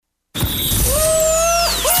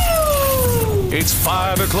It's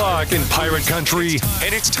 5 o'clock in Pirate Country,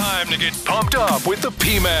 and it's time to get pumped up with the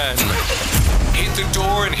P-Man. Hit the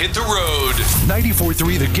door and hit the road.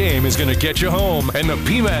 94.3 The Game is going to get you home, and the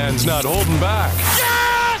P-Man's not holding back.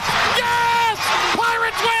 Yes! Yes!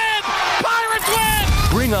 Pirates win! Pirates win!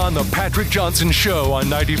 Bring on the Patrick Johnson Show on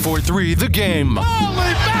 94.3 The Game.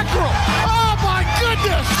 Holy mackerel! Oh, my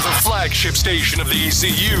goodness! The flagship station of the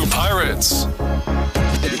ECU Pirates.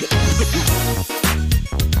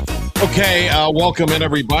 Okay, welcome in,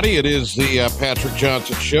 everybody. It is the Patrick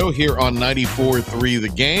Johnson Show here on 94.3 The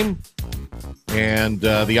Game and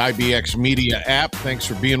the IBX Media app. Thanks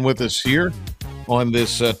for being with us here on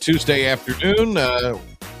this Tuesday afternoon.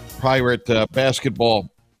 Pirate basketball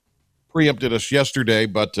preempted us yesterday,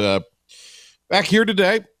 but back here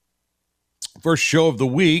today. First show of the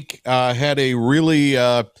week. Had a really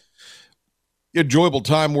enjoyable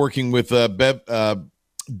time working with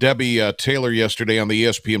Debbie Taylor yesterday on the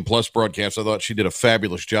ESPN Plus broadcast. I thought she did a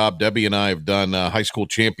fabulous job. Debbie and I have done high school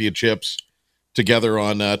championships together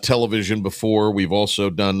on television before. We've also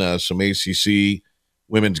done some ACC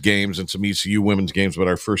women's games and some ECU women's games, but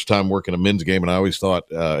our first time working a men's game, and I always thought,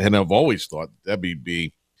 and I've always thought Debbie'd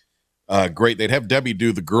be great. They'd have Debbie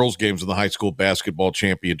do the girls' games in the high school basketball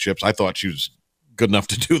championships. I thought she was good enough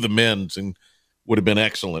to do the men's and would have been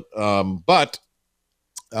excellent. But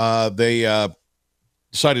they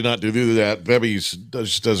decided not to do that. Debbie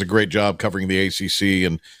does a great job covering the ACC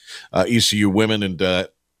and ECU women, and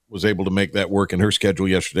was able to make that work in her schedule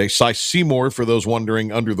yesterday. Cy Seymour, for those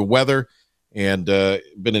wondering, under the weather, and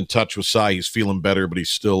been in touch with Cy. He's feeling better, but he's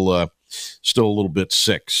still a little bit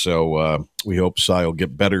sick. So we hope Cy will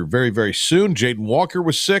get better very, very soon. Jaden Walker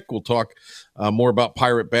was sick. We'll talk more about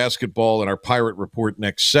Pirate basketball in our Pirate Report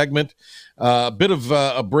next segment. A bit of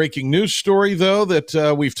a breaking news story, though,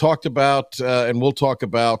 that we've talked about and we'll talk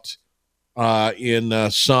about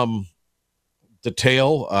in some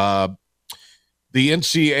detail. The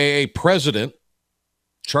NCAA president,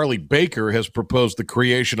 Charlie Baker, has proposed the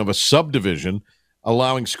creation of a subdivision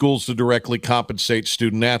allowing schools to directly compensate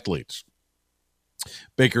student athletes.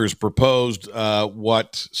 Baker has proposed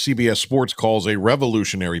what CBS Sports calls a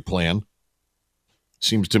revolutionary plan.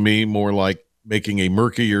 Seems to me more like making a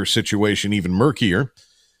murkier situation even murkier,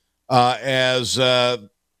 as it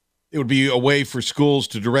would be a way for schools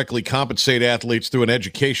to directly compensate athletes through an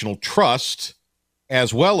educational trust,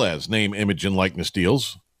 as well as name, image, and likeness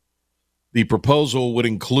deals. The proposal would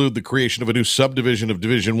include the creation of a new subdivision of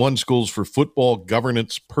Division I schools for football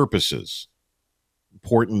governance purposes.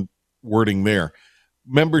 Important wording there.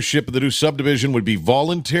 Membership of the new subdivision would be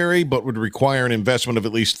voluntary, but would require an investment of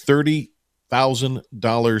at least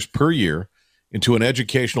 $30,000 per year into an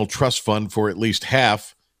educational trust fund for at least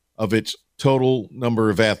half of its total number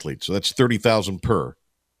of athletes. So that's $30,000 per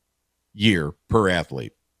year per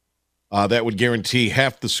athlete. That would guarantee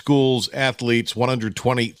half the school's athletes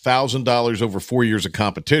 $120,000 over 4 years of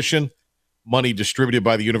competition. Money distributed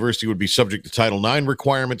by the university would be subject to Title IX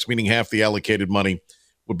requirements, meaning half the allocated money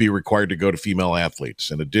would be required to go to female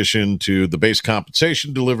athletes. In addition to the base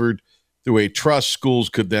compensation delivered through a trust, schools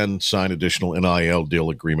could then sign additional NIL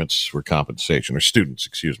deal agreements for compensation, or students,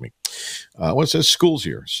 excuse me. Well, it says schools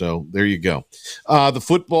here, so there you go. The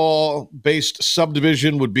football-based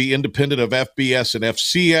subdivision would be independent of FBS and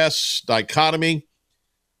FCS dichotomy.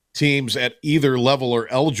 Teams at either level are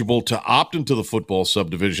eligible to opt into the football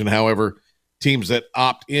subdivision. However, teams that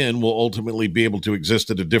opt in will ultimately be able to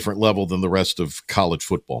exist at a different level than the rest of college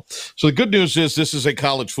football. So the good news is this is a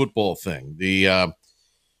college football thing. The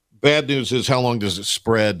bad news is, how long does it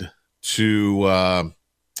spread to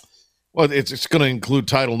well, it's going to include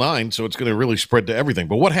Title IX, so it's going to really spread to everything.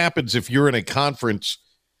 But what happens if you're in a conference?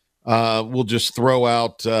 We'll just throw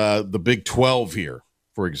out the Big 12 here,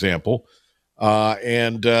 for example,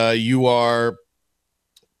 and you are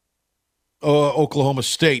Oklahoma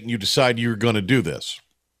State, and you decide you're going to do this.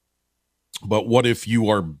 But what if you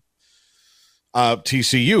are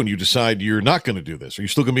TCU and you decide you're not going to do this? Are you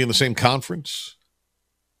still going to be in the same conference?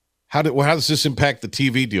 How does this impact the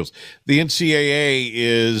TV deals? The NCAA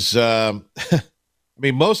is, I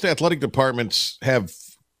mean, most athletic departments have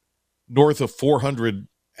north of 400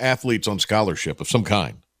 athletes on scholarship of some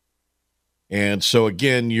kind. And so,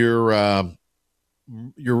 again, you're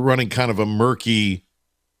running kind of a murky,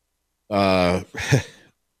 you're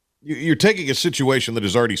taking a situation that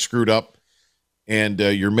is already screwed up and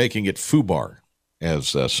you're making it FUBAR,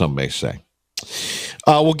 as some may say.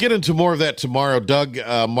 We'll get into more of that tomorrow. Doug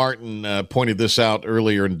Martin pointed this out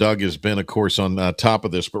earlier, and Doug has been, of course, on top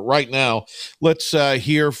of this. But right now, let's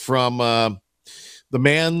hear from the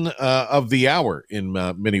man of the hour in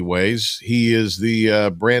many ways. He is the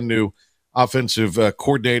brand new offensive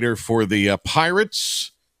coordinator for the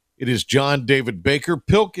Pirates. It is John David Baker.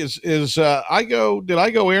 Pilk, did I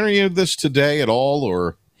go any of this today at all,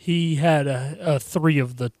 or he had a 3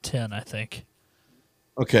 of the 10, I think.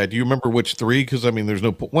 Okay, do you remember which 3? Because there's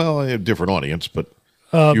no a different audience, but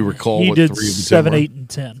do you recall what 3 of the 10 He did 7, were? 8, and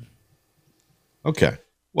 10. Okay,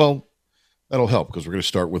 well that'll help because we're going to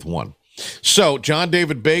start with 1. So John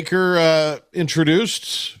David Baker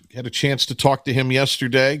introduced. Had a chance to talk to him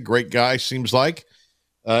yesterday. Great guy, seems like.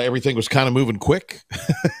 Everything was kind of moving quick,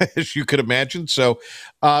 as you could imagine. So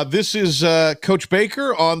this is Coach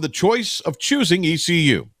Baker on the choice of choosing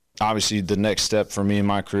ECU. Obviously, the next step for me in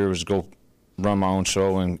my career was to go run my own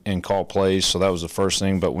show and call plays, so that was the first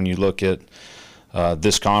thing. But when you look at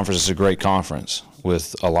this conference, it's a great conference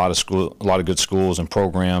with a lot of good schools and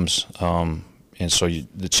programs, and so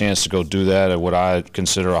the chance to go do that at what I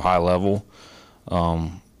consider a high level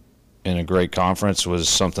in a great conference was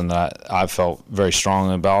something that I felt very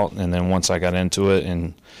strongly about. And then once I got into it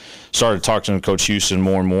and started talking to Coach Houston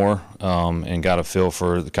more and more and got a feel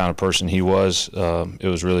for the kind of person he was, it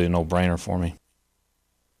was really a no-brainer for me.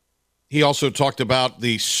 He also talked about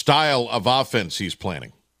the style of offense he's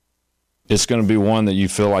planning. It's going to be one that you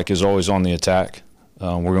feel like is always on the attack.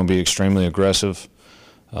 We're going to be extremely aggressive.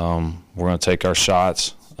 We're going to take our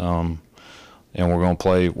shots, and we're going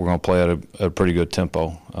to play at a pretty good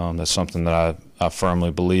tempo. That's something that I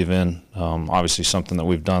firmly believe in. Obviously, something that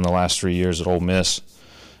we've done the last 3 years at Ole Miss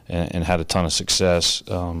and had a ton of success.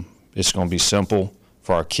 It's going to be simple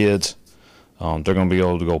for our kids. They're going to be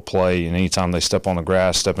able to go play, and anytime they step on the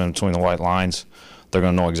grass, step in between the white lines, they're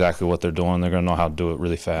going to know exactly what they're doing. They're going to know how to do it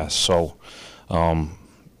really fast. So,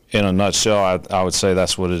 in a nutshell, I would say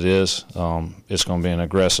that's what it is. It's going to be an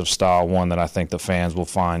aggressive style, one that I think the fans will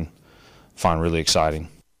find really exciting.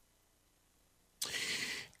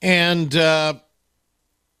 And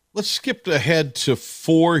let's skip ahead to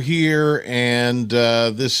 4 here, and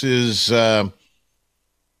this is a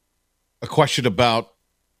question about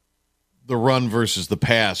the run versus the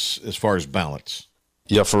pass as far as balance.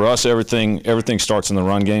 Yeah, for us, everything starts in the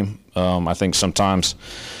run game. I think sometimes,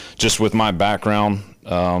 just with my background,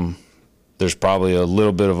 there's probably a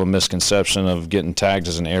little bit of a misconception of getting tagged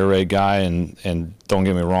as an air raid guy, and don't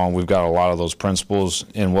get me wrong, we've got a lot of those principles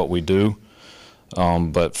in what we do.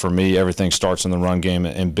 But for me, everything starts in the run game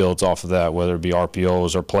and builds off of that, whether it be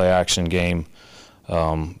RPOs or play action game.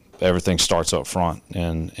 Everything starts up front,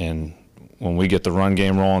 and when we get the run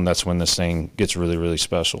game rolling, that's when this thing gets really, really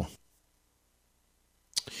special.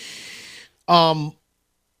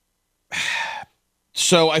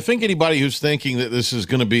 So I think anybody who's thinking that this is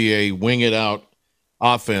going to be a wing it out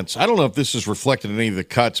offense, I don't know if this is reflected in any of the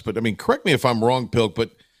cuts, but correct me if I'm wrong, Pilk,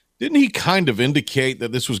 but didn't he kind of indicate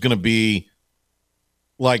that this was going to be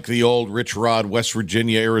like the old Rich Rod, West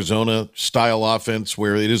Virginia, Arizona style offense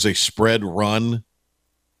where it is a spread run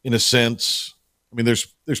in a sense?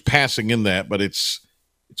 There's passing in that, but it's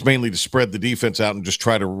mainly to spread the defense out and just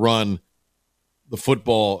try to run the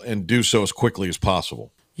football and do so as quickly as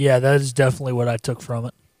possible. Yeah, that is definitely what I took from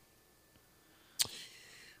it.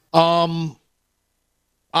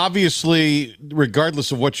 Obviously,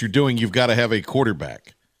 regardless of what you're doing, you've got to have a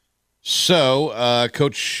quarterback. So,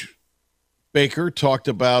 Coach Baker talked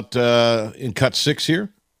about, in cut 6 here,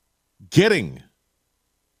 getting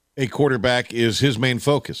a quarterback is his main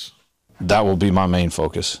focus. That will be my main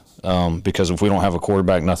focus because if we don't have a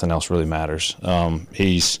quarterback, nothing else really matters.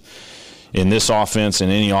 He's in this offense, in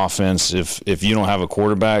any offense, if you don't have a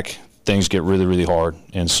quarterback, things get really, really hard.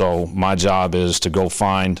 And so my job is to go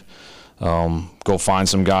find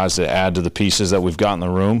some guys that add to the pieces that we've got in the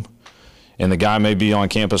room. And the guy may be on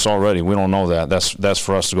campus already. We don't know that. That's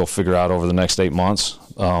for us to go figure out over the next 8 months.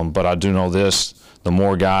 But I do know this. The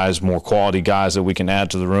more guys, more quality guys that we can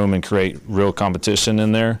add to the room and create real competition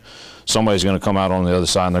in there, somebody's going to come out on the other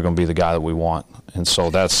side and they're going to be the guy that we want. And so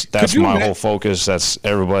that's my whole focus. That's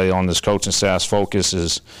everybody on this coaching staff's focus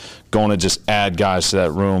is going to just add guys to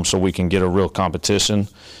that room so we can get a real competition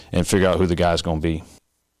and figure out who the guy's going to be.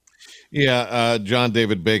 Yeah, John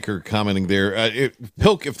David Baker commenting there.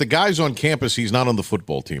 Pilk, if the guy's on campus, he's not on the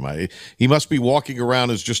football team. He must be walking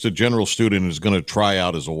around as just a general student and is going to try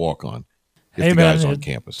out as a walk-on if the guy's on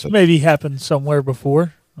campus. Maybe happened somewhere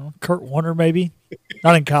before. Kurt Warner maybe.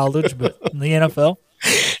 Not in college, but in the NFL.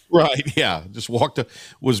 Right, yeah. Just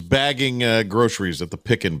was bagging groceries at the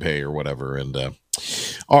Pick and Pay or whatever. And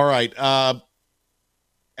all right.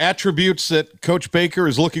 Attributes that Coach Baker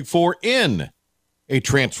is looking for in a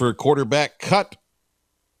transfer quarterback. Cut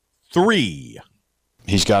 3.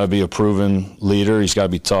 He's got to be a proven leader. He's got to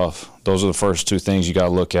be tough. Those are the first 2 things you got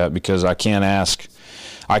to look at because I can't ask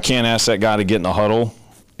that guy to get in a huddle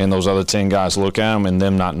and those other 10 guys look at him and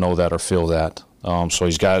them not know that or feel that. So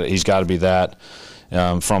he's got to be that.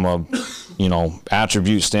 From a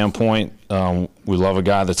attribute standpoint, we love a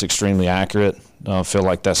guy that's extremely accurate. Feel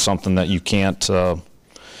like that's something that you can't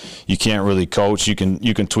really coach. You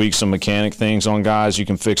can tweak some mechanic things on guys. You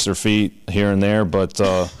can fix their feet here and there, but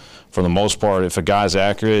for the most part, if a guy's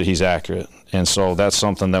accurate, he's accurate. And so that's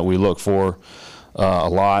something that we look for a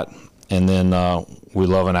lot. And then we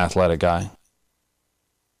love an athletic guy.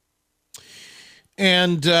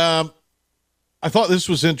 And I thought this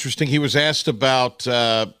was interesting. He was asked about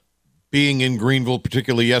being in Greenville,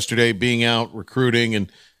 particularly yesterday, being out recruiting,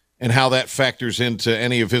 and how that factors into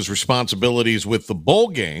any of his responsibilities with the bowl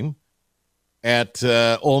game at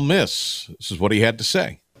Ole Miss. This is what he had to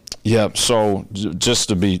say. Yeah. So just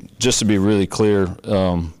to be really clear,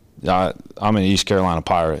 I'm an East Carolina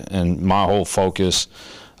Pirate, and my whole focus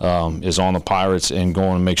is on the Pirates and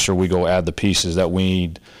going to make sure we go add the pieces that we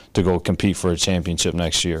need to go compete for a championship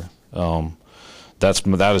next year.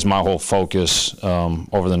 That is my whole focus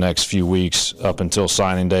over the next few weeks up until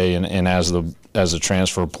signing day, and as the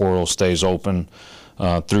transfer portal stays open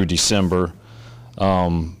through December.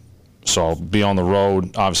 So I'll be on the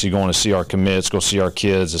road, obviously going to see our commits, go see our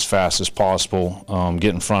kids as fast as possible,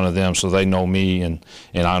 get in front of them so they know me and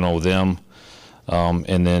I know them.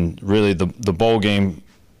 And then really the bowl game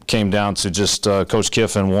came down to just Coach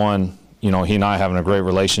Kiffin, one, he and I having a great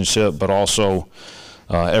relationship, but also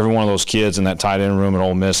every one of those kids in that tight end room at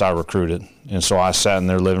Ole Miss I recruited. And so I sat in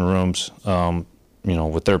their living rooms,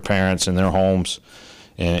 with their parents in their homes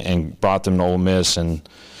and brought them to Ole Miss. And,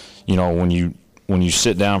 when you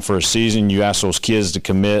sit down for a season, you ask those kids to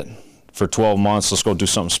commit for 12 months, let's go do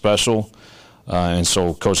something special. And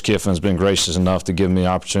so Coach Kiffin's been gracious enough to give me the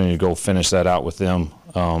opportunity to go finish that out with them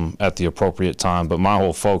at the appropriate time. But my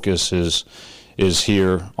whole focus is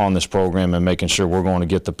here on this program and making sure we're going to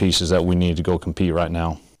get the pieces that we need to go compete right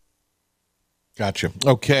now. Gotcha.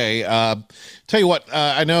 Okay. Tell you what,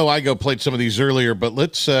 I know Igo played some of these earlier, but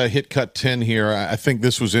let's hit cut 10 here. I think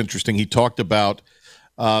this was interesting. He talked about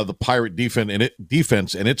the Pirate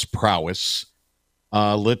defense and its prowess.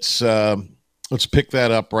 Let's pick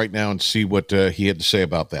that up right now and see what he had to say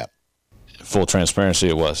about that. Full transparency,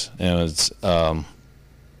 it was. And it's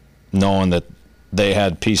knowing that they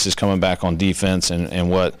had pieces coming back on defense and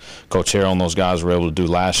what Coach Harrell and those guys were able to do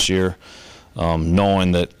last year,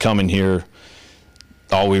 knowing that coming here,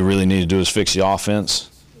 all we really need to do is fix the offense.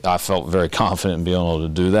 I felt very confident in being able to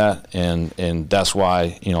do that, and that's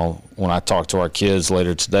why, when I talk to our kids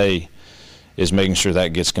later today, is making sure that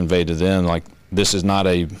gets conveyed to them. Like, this is not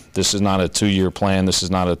a 2-year plan. This is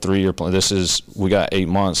not a 3-year plan. We got 8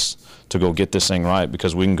 months to go get this thing right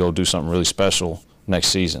because we can go do something really special next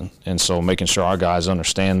season. And so making sure our guys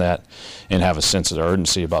understand that and have a sense of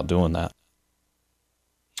urgency about doing that.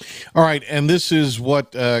 All right, and this is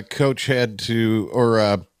what Coach had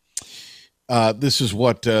to, this is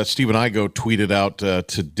what Stephen Igo tweeted out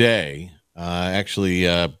today. Actually,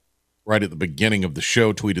 right at the beginning of the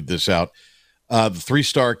show, tweeted this out. The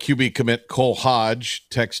 3-star QB commit Cole Hodge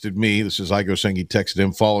texted me. This is Igo saying he texted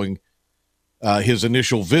him following his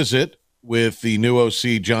initial visit with the new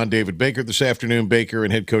OC John David Baker this afternoon. Baker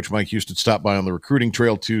and head coach Mike Houston stopped by on the recruiting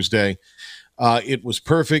trail Tuesday. It was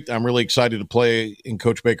perfect. I'm really excited to play in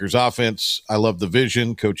Coach Baker's offense. I love the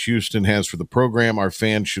vision Coach Houston has for the program. Our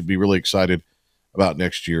fans should be really excited about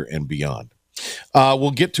next year and beyond.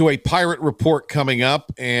 We'll get to a Pirate report coming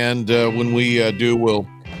up, and when we do, we'll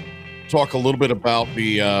talk a little bit about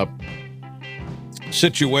the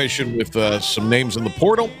situation with some names in the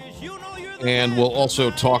portal, and we'll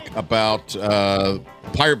also talk about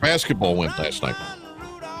Pirate basketball win last night.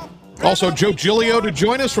 Also, Joe Giglio to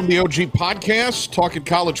join us from the OG Podcast, talking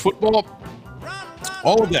college football.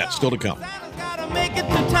 All of that still to come.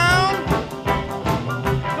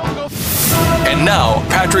 And now,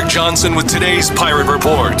 Patrick Johnson with today's Pirate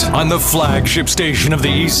Report on the flagship station of the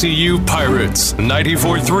ECU Pirates,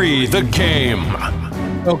 94.3 The Game.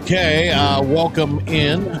 Okay, welcome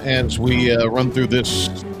in as we run through this.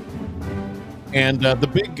 And the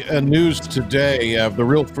big news today, the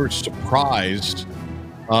real first surprise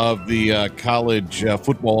of the college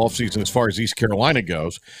football offseason as far as East Carolina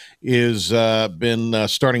goes is been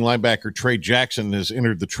starting linebacker Trey Jackson has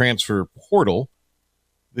entered the transfer portal.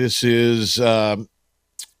 This is from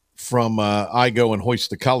Igo and Hoist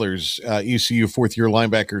the Colors. ECU fourth-year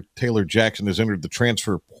linebacker Taylor Jackson has entered the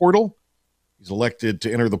transfer portal. He's elected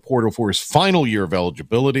to enter the portal for his final year of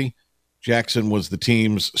eligibility. Jackson was the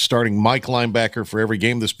team's starting Mike linebacker for every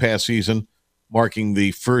game this past season, marking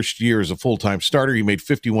the first year as a full-time starter. He made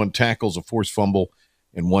 51 tackles, a forced fumble,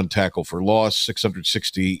 and 1 tackle for loss,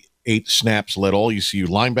 660 8 snaps, led all ECU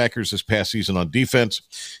linebackers this past season on defense.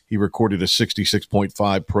 He recorded a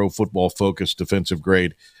 66.5 Pro Football Focus defensive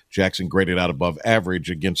grade. Jackson graded out above average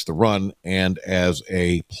against the run and as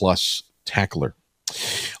a plus tackler.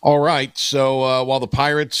 All right, so while the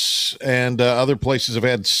Pirates and other places have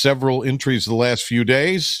had several entries the last few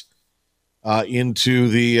days into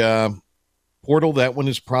the portal, that one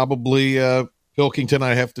is probably Pilkington,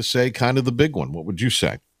 I have to say, kind of the big one. What would you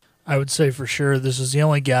say? I would say for sure this is the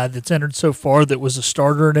only guy that's entered so far that was a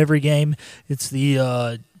starter in every game. It's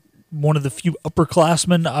the one of the few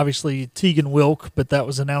upperclassmen, obviously Tegan Wilk, but that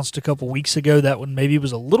was announced a couple weeks ago. That one maybe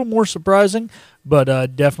was a little more surprising,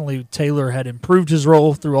 but definitely Taylor had improved his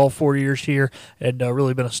role through all 4 years here and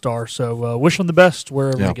really been a star. So wish him the best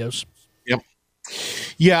wherever he goes. Yep.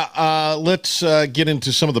 Yeah, let's get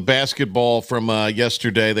into some of the basketball from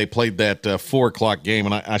yesterday. They played that 4 o'clock game,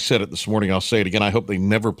 and I said it this morning. I'll say it again. I hope they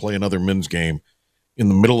never play another men's game in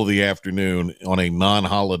the middle of the afternoon on a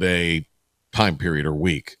non-holiday time period or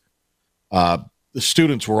week. The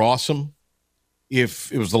students were awesome.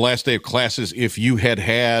 If it was the last day of classes, if you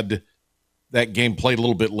had that game played a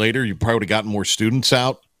little bit later, you probably would have gotten more students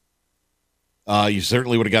out. You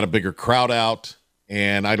certainly would have got a bigger crowd out.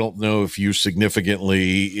 And I don't know if you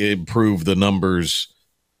significantly improved the numbers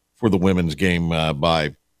for the women's game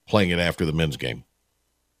by playing it after the men's game.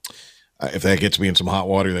 If that gets me in some hot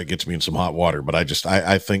water, that gets me in some hot water. But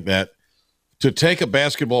I think that to take a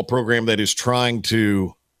basketball program that is trying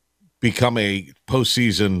to become a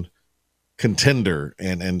postseason contender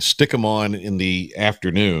and stick them on in the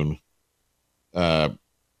afternoon, to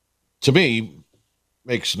me,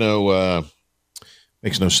 makes no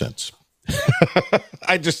sense.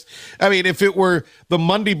 If it were the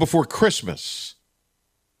Monday before Christmas,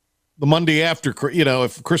 the Monday after,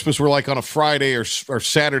 if Christmas were like on a Friday or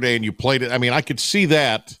Saturday and you played it, I could see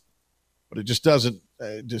that, but it just doesn't,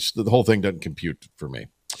 the whole thing doesn't compute for me.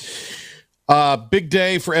 Big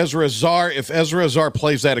day for Ezra Azar. If Ezra Azar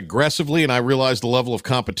plays that aggressively, and I realize the level of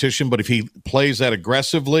competition, but if he plays that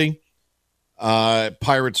aggressively,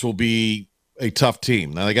 Pirates will be a tough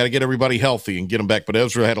team. Now, they got to get everybody healthy and get them back, but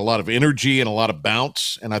Ezra had a lot of energy and a lot of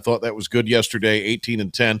bounce, and I thought that was good yesterday, 18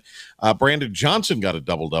 and 10. Brandon Johnson got a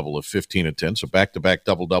double-double of 15 and 10, so back-to-back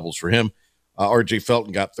double-doubles for him. R.J.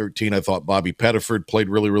 Felton got 13. I thought Bobby Pettiford played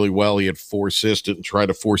really, really well. He had 4 assists and tried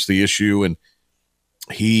to force the issue, and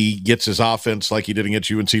he gets his offense like he did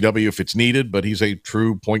against UNCW if it's needed, but he's a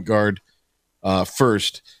true point guard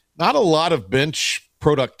first. Not a lot of bench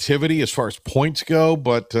productivity as far as points go,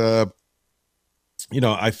 but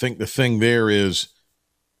I think the thing there is,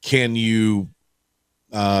 can you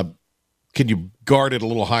guard at a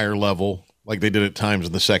little higher level like they did at times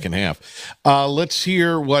in the second half? Let's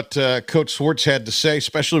hear what Coach Swartz had to say,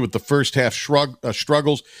 especially with the first half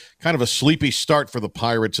struggles. Kind of a sleepy start for the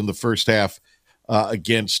Pirates in the first half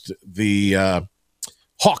against the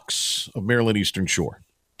Hawks of Maryland Eastern Shore.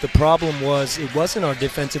 The problem was it wasn't our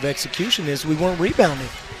defensive execution, is we weren't rebounding.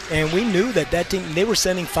 And we knew that team, they were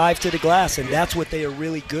sending 5 to the glass, and that's what they are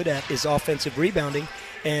really good at, is offensive rebounding.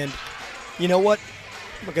 And you know what?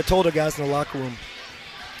 Like I told the guys in the locker room,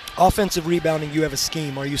 offensive rebounding, you have a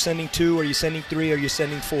scheme. Are you sending 2? Are you sending 3? Are you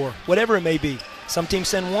sending 4? Whatever it may be. Some teams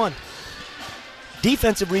send 1.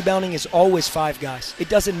 Defensive rebounding is always 5 guys. It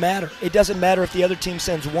doesn't matter. It doesn't matter if the other team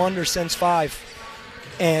sends 1 or sends 5.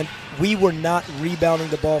 And we were not rebounding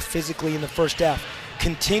the ball physically in the first half.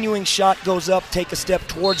 Continuing shot goes up, take a step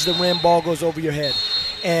towards the rim, ball goes over your head.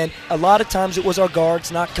 And a lot of times it was our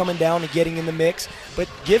guards not coming down and getting in the mix. But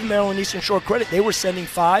give Maryland Eastern Shore credit. They were sending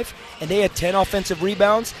 5, and they had 10 offensive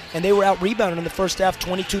rebounds, and they were out-rebounded in the first half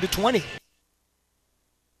 22-20.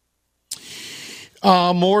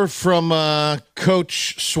 More from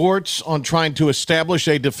Coach Swartz on trying to establish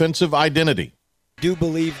a defensive identity. Do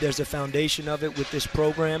believe there's a foundation of it with this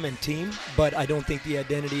program and team, but I don't think the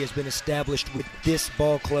identity has been established with this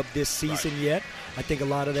ball club this season yet. I think a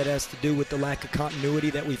lot of that has to do with the lack of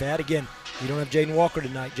continuity that we've had. Again, we don't have Jaden Walker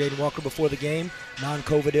tonight. Jaden Walker before the game,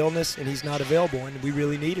 non-COVID illness, and he's not available, and we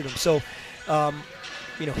really needed him. So,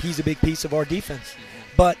 he's a big piece of our defense.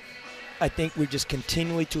 But I think we're just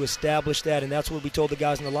continually to establish that, and that's what we told the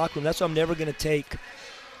guys in the locker room. That's why I'm never going to take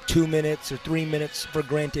 2 minutes or 3 minutes for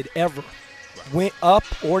granted ever. Went up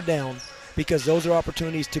or down, because those are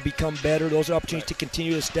opportunities to become better. Those are opportunities to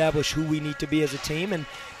continue to establish who we need to be as a team, and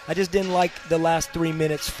I just didn't like the last 3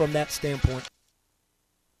 minutes from that standpoint.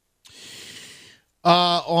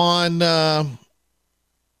 On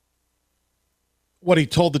what he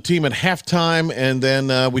told the team at halftime, and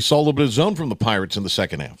then we saw a little bit of zone from the Pirates in the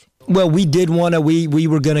second half. Well, we did want to. We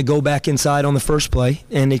were going to go back inside on the first play,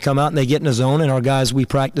 and they come out and they get in a zone, and our guys, we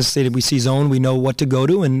practice it. We see zone, we know what to go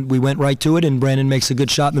to, and we went right to it, and Brandon makes a good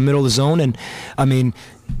shot in the middle of the zone. And, I mean,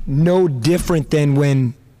 no different than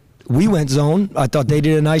when we went zone. I thought they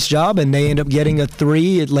did a nice job, and they ended up getting a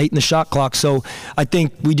 3 late in the shot clock. So I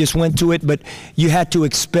think we just went to it, but you had to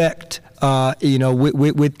expect,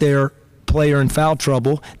 with their player in foul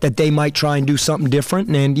trouble, that they might try and do something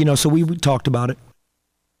different, and, so we talked about it.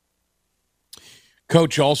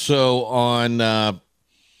 Coach, also on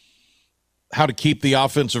how to keep the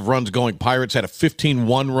offensive runs going. Pirates had a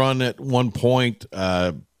 15-1 run at one point.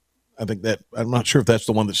 I think that I'm not sure if that's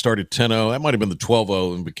the one that started 10-0. That might have been the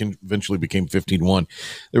 12-0 and eventually became 15-1.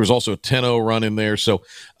 There was also a 10-0 run in there. So,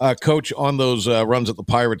 Coach, on those runs that the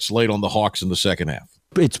Pirates laid on the Hawks in the second half.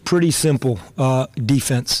 It's pretty simple,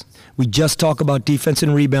 defense. We just talk about defense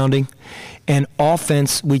and rebounding. And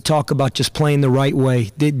offense, we talk about just playing the right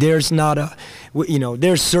way. There's not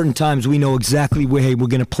there's certain times we know exactly, hey, we're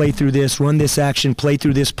going to play through this, run this action, play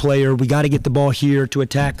through this player. We got to get the ball here to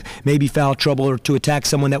attack maybe foul trouble or to attack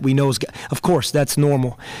someone that we know is, of course, that's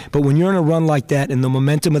normal. But when you're in a run like that and the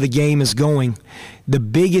momentum of the game is going, the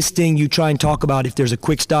biggest thing you try and talk about if there's a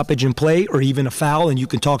quick stoppage in play or even a foul, and you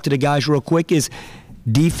can talk to the guys real quick, is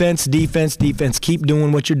defense, defense, defense. Keep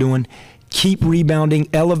doing what you're doing. Keep rebounding,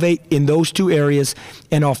 elevate in those two areas.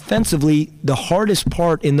 And offensively, the hardest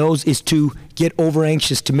part in those is to get over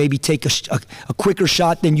anxious to maybe take a quicker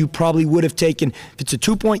shot than you probably would have taken. If it's a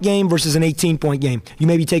 2-point game versus an 18-point game, you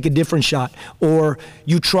maybe take a different shot. Or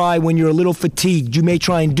you try when you're a little fatigued. You may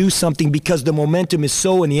try and do something because the momentum is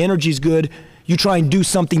so and the energy's good. You try and do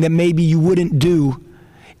something that maybe you wouldn't do,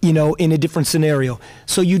 in a different scenario.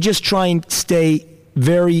 So you just try and stay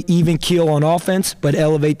very even keel on offense, but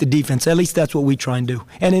elevate the defense. At least that's what we try and do.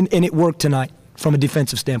 And it worked tonight from a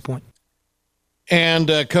defensive standpoint. And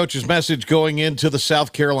Coach's message going into the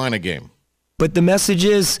South Carolina game. But the message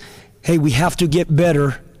is, hey, we have to get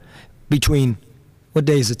better between, what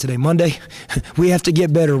day is it today? Monday? We have to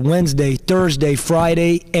get better Wednesday, Thursday,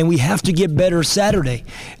 Friday, and we have to get better Saturday.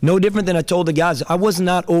 No different than I told the guys. I was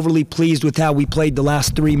not overly pleased with how we played the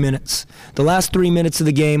last 3 minutes. The last 3 minutes of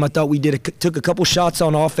the game, I thought we took a couple shots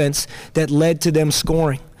on offense that led to them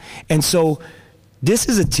scoring. And so this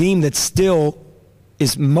is a team that still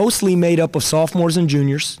is mostly made up of sophomores and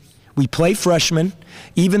juniors. We play freshmen.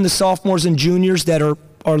 Even the sophomores and juniors that are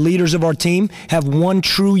leaders of our team have one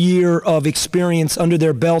true year of experience under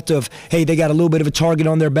their belt of, hey, they got a little bit of a target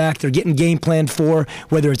on their back. They're getting game planned for,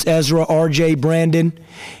 whether it's Ezra, RJ, Brandon.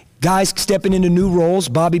 Guys stepping into new roles.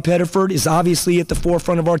 Bobby Pettiford is obviously at the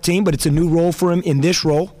forefront of our team, but it's a new role for him in this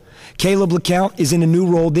role. Caleb LeCount is in a new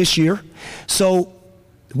role this year. So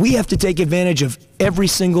we have to take advantage of every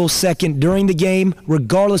single second during the game,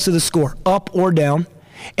 regardless of the score, up or down.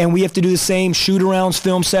 And we have to do the same shoot-arounds,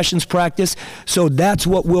 film sessions, practice. So that's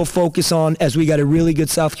what we'll focus on as we got a really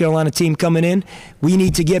good South Carolina team coming in. We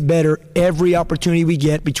need to get better every opportunity we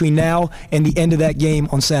get between now and the end of that game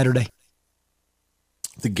on Saturday.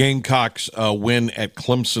 The Gamecocks win at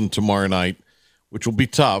Clemson tomorrow night, which will be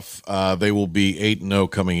tough. They will be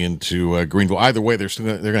 8-0 coming into Greenville. Either way, they're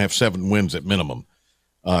going to have 7 wins at minimum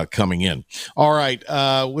coming in. All right,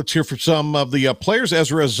 let's hear from some of the players.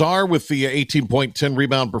 Ezra Azar with the 18.10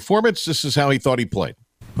 rebound performance. This is how he thought he played.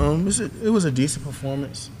 It was a decent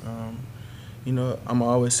performance. I'm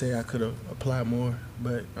always say I could have applied more,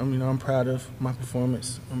 but I'm proud of my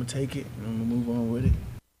performance. I'm gonna take it and I'm gonna move on with it.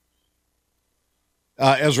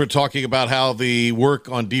 Ezra talking about how the work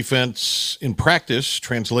on defense in practice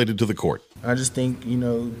translated to the court. I just think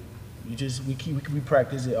we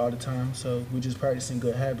practice it all the time, so we're just practicing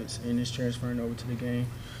good habits, and it's transferring over to the game.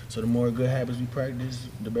 So the more good habits we practice,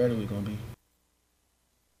 the better we're gonna be.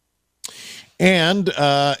 And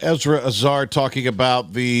Ezra Azar talking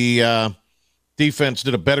about the defense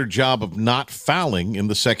did a better job of not fouling in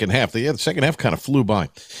the second half. The second half kind of flew by.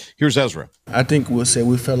 Here's Ezra. I think we'll say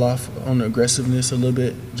we fell off on the aggressiveness a little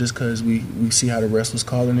bit just because we see how the rest was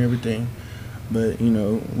calling everything. But,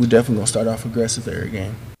 we're definitely going to start off aggressive every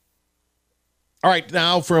game. All right,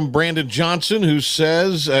 now from Brandon Johnson, who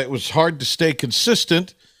says it was hard to stay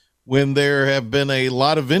consistent when there have been a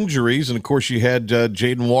lot of injuries. And, of course, you had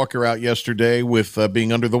Jaden Walker out yesterday with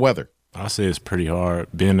being under the weather. I say it's pretty hard,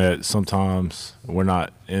 being that sometimes we're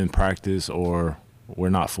not in practice or we're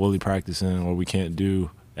not fully practicing or we can't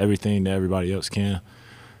do everything that everybody else can.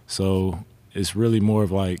 So it's really more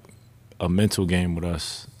of like a mental game with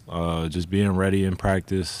us, just being ready in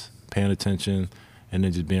practice, paying attention, and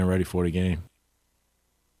then just being ready for the game.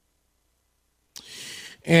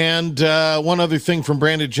 And one other thing from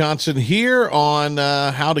Brandon Johnson here on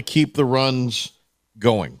how to keep the runs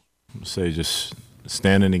going. Say just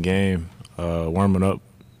stand in the game, warming up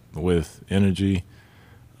with energy,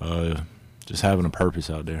 just having a purpose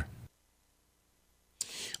out there.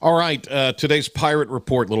 All right, today's Pirate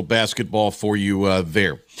Report, little basketball for you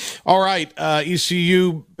there. All right,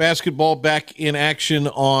 ECU basketball back in action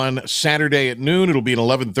on Saturday at noon. It'll be an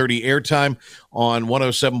 11:30 airtime on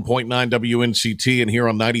 107.9 WNCT and here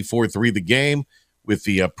on 94.3 The Game with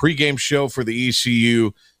the pregame show for the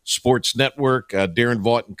ECU Sports Network. Darren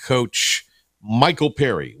Vaught and Coach Michael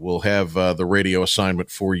Perry will have the radio assignment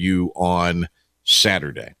for you on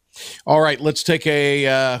Saturday. All right, let's take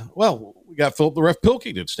we got Philip the Ref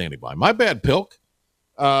Pilkington standing by. My bad, Pilk.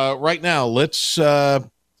 Right now, let's have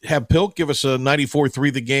Pilk give us a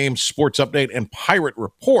 94.3 The Game sports update and Pirate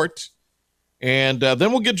Report. And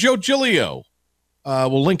then we'll get Joe Giglio.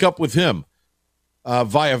 We'll link up with him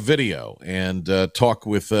via video and talk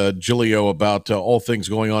with Giglio about all things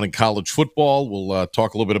going on in college football. We'll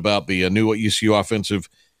talk a little bit about the new ECU offensive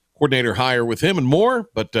coordinator hire with him and more.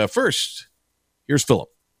 But first, here's Philip.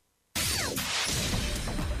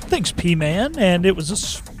 Thanks, P-Man. And it was a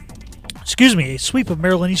sweep of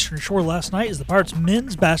Maryland Eastern Shore last night as the Pirates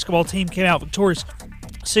men's basketball team came out victorious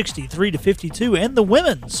 63-52, and the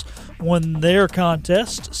women's won their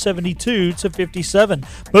contest 72-57.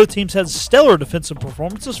 Both teams had stellar defensive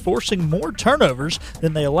performances, forcing more turnovers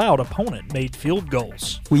than they allowed opponent-made field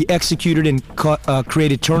goals. We executed and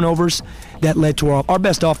created turnovers that led to our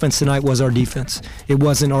best offense tonight was our defense. It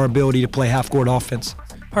wasn't our ability to play half-court offense.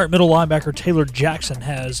 Pirate middle linebacker Taylor Jackson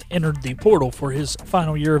has entered the portal for his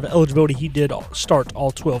final year of eligibility. He did start all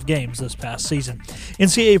 12 games this past season.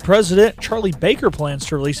 NCAA President Charlie Baker plans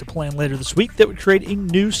to release a plan later this week that would create a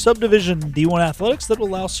new subdivision in D1 athletics that will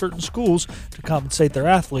allow certain schools to compensate their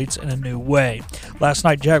athletes in a new way. Last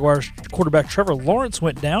night, Jaguars quarterback Trevor Lawrence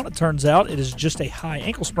went down. It turns out it is just a high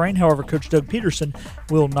ankle sprain. However, Coach Doug Peterson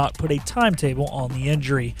will not put a timetable on the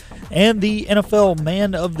injury. And the NFL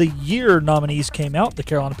Man of the Year nominees came out. The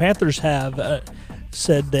Carolina Panthers have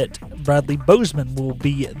said that Bradley Bozeman will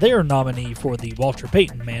be their nominee for the Walter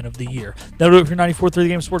Payton Man of the Year. That'll do it for your 94.3 The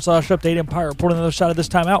Game Sports Flash Update. Empire Report on the other side of this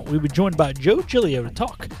timeout. We'll be joined by Joe Giglio to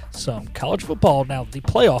talk some college football now that the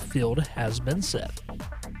playoff field has been set.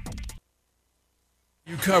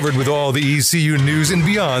 You covered with all the ECU news and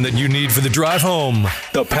beyond that you need for the drive home.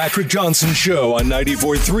 The Patrick Johnson Show on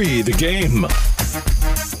 94.3 The Game.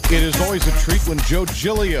 It is always a treat when Joe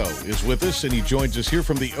Giglio is with us, and he joins us here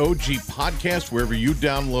from the OG Podcast. Wherever you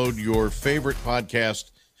download your favorite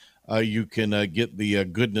podcast, you can get the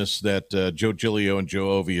goodness that Joe Giglio and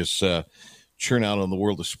Joe Ovius churn out on the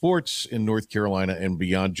world of sports in North Carolina and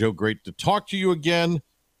beyond. Joe, great to talk to you again.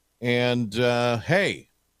 And, hey,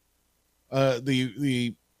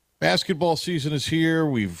 the basketball season is here.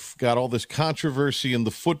 We've got all this controversy in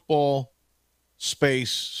the football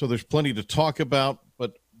space, so there's plenty to talk about.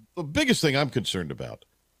 But the biggest thing I'm concerned about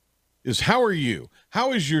is how are you?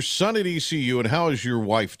 How is your son at ECU, and how is your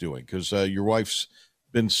wife doing? Because your wife's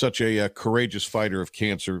been such a courageous fighter of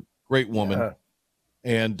cancer, great woman. Yeah.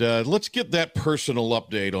 And let's get that personal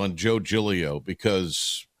update on Joe Giglio,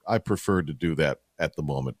 because I prefer to do that at the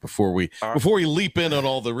moment before we leap in on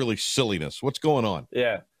all the really silliness. What's going on?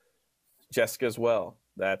 Yeah, Jessica as well.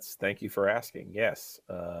 Thank you for asking. Yes,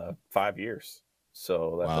 5 years.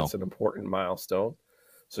 So that's an important milestone.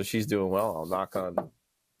 So she's doing well. I'll knock on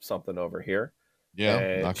something over here. Yeah,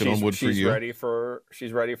 and knocking on wood for you.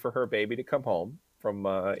 She's ready for her baby to come home from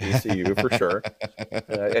ECU for sure.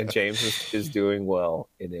 And James is doing well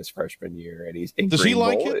in his freshman year, and he's in Does Green he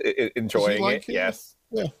like Bowl, it? Enjoying Does he like it. Yes.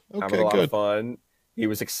 Yeah. Okay. Having a lot good. of fun. He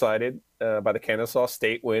was excited by the Kennesaw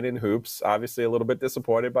State win in hoops. Obviously, a little bit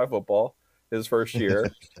disappointed by football his first year,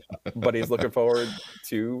 but he's looking forward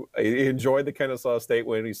to. He enjoyed the Kennesaw State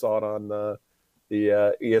win. He saw it on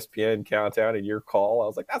the ESPN countdown and your call. I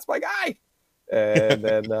was like, "That's my guy." And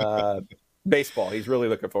then baseball. He's really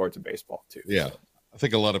looking forward to baseball too. Yeah, I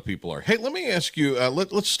think a lot of people are. Hey, let me ask you.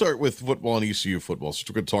 Let's start with football and ECU football. So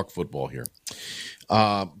we're going to talk football here.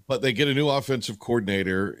 But they get a new offensive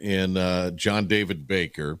coordinator in John David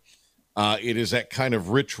Baker. It is that kind of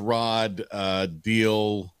Rich Rod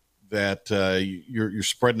deal that you're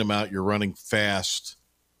spreading them out, you're running fast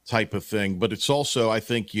type of thing. But it's also, I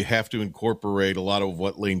think, you have to incorporate a lot of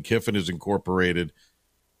what Lane Kiffin has incorporated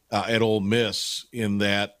at Ole Miss, in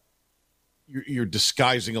that you're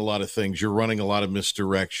disguising a lot of things. You're running a lot of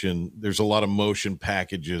misdirection. There's a lot of motion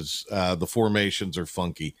packages. The formations are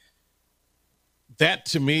funky. That,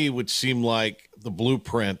 to me, would seem like the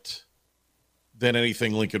blueprint than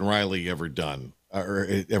anything Lincoln Riley ever done or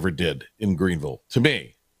ever did in Greenville. To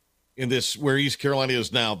me, in this, where East Carolina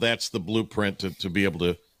is now, that's the blueprint to be able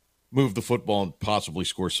to move the football and possibly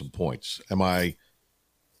score some points. And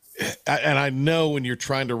I know when you're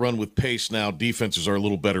trying to run with pace now, defenses are a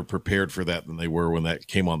little better prepared for that than they were when that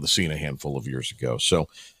came on the scene a handful of years ago. So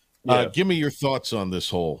give me your thoughts on this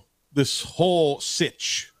whole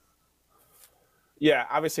sitch. Yeah,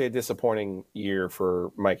 obviously a disappointing year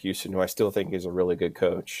for Mike Houston, who I still think is a really good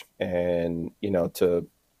coach. And, to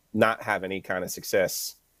not have any kind of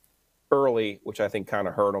success early, which I think kind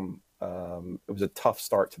of hurt him. It was a tough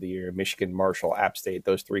start to the year. Michigan, Marshall, App State,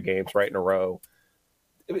 those 3 games right in a row.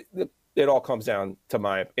 It all comes down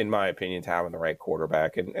to, in my opinion, to having the right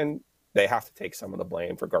quarterback. And they have to take some of the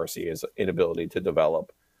blame for Garcia's inability to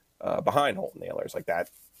develop behind Holton Ahlers. Like, that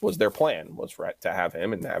was their plan, was to have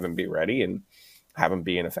him and have him be ready and have him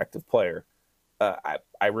be an effective player.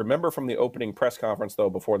 I remember from the opening press conference, though,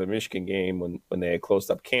 before the Michigan game, when they had closed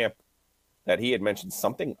up camp, that he had mentioned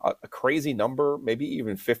something, a crazy number, maybe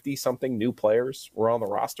even 50-something new players were on the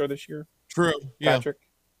roster this year. True. Patrick.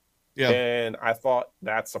 Yeah. And I thought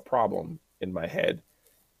that's a problem in my head.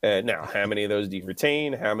 Now, how many of those do you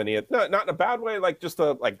retain? How many? Not in a bad way. Like, just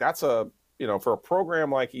that's a, for a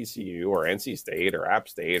program like ECU or NC State or App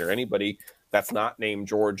State or anybody that's not named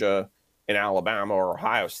Georgia and Alabama or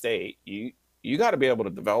Ohio State, you got to be able to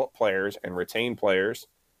develop players and retain players.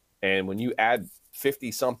 And when you add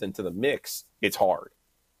 50-something to the mix, it's hard.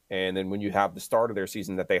 And then when you have the start of their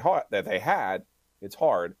season that they had, it's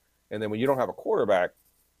hard. And then when you don't have a quarterback,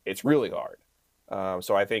 it's really hard.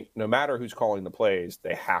 So I think no matter who's calling the plays,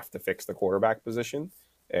 they have to fix the quarterback position.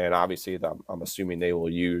 And obviously, I'm assuming they will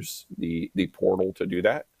use the portal to do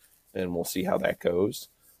that. And we'll see how that goes.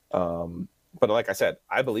 But like I said,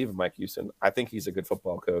 I believe in Mike Houston. I think he's a good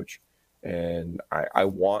football coach. And I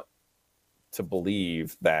want to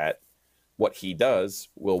believe that what he does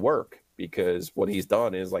will work, because what he's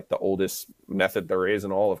done is like the oldest method there is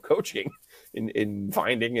in all of coaching in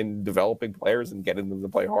finding and developing players and getting them to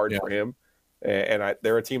play hard for him. And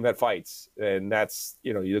they're a team that fights. And that's,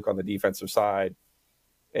 you look on the defensive side,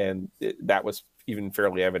 and that was even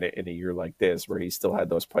fairly evident in a year like this, where he still had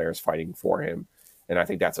those players fighting for him. And I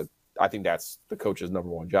think that's the coach's number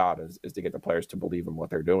one job is to get the players to believe in what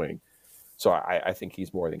they're doing. So I think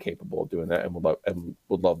he's more than capable of doing that, and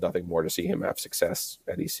would love nothing more to see him have success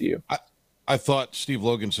at ECU. I thought Steve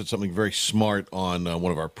Logan said something very smart on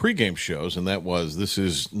one of our pregame shows, and that was, this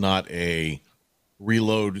is not a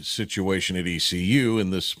reload situation at ECU in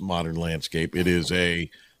this modern landscape. It is a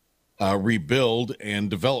rebuild and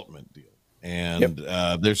development deal. And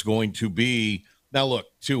there's going to be, now look,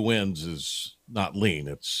 2 wins is not lean.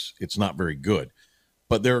 It's not very good.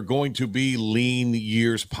 But there are going to be lean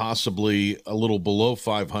years, possibly a little below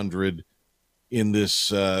 500 in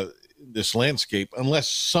this landscape,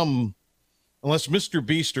 unless Mr.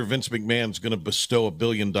 Beast or Vince McMahon's going to bestow $1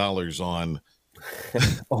 billion on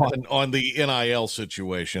the NIL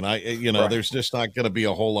situation. There's just not going to be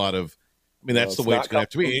a whole lot of. I mean, that's the way it's going to have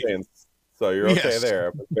to be. So you're okay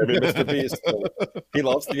there. But maybe Mr. Beast, he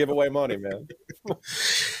loves to give away money, man. Well,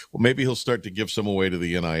 maybe he'll start to give some away to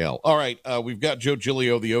the NIL. All right, we've got Joe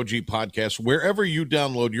Giglio, the OG podcast. Wherever you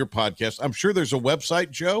download your podcast, I'm sure there's a website,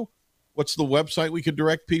 Joe. What's the website we could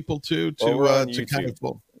direct people to kind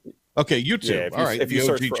of? Okay, YouTube. Yeah, if you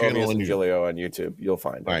search for Ovius and Giglio on YouTube, you'll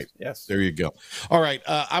find it. All right. Yes. There you go. All right.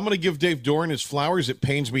 I'm going to give Dave Doeren his flowers. It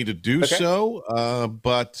pains me to do so,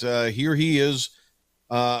 but here he is,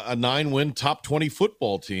 a 9-win top 20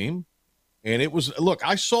 football team. And it was, look,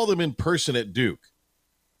 I saw them in person at Duke,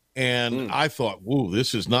 and I thought, whoa,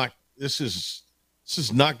 this is not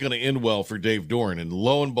going to end well for Dave Doeren. And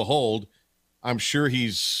lo and behold, I'm sure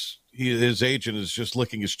his agent is just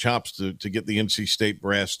licking his chops to get the NC State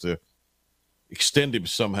brass to extend him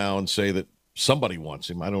somehow and say that somebody wants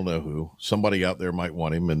him. I don't know who. Somebody out there might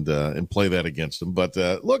want him and play that against him. But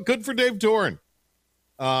look, good for Dave Doeren.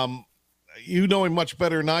 You know him much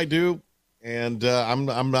better than I do, and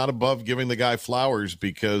I'm not above giving the guy flowers,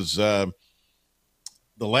 because the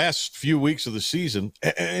last few weeks of the season,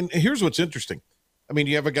 and here's what's interesting. I mean,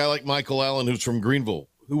 you have a guy like Michael Allen, who's from Greenville,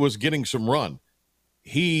 who was getting some run.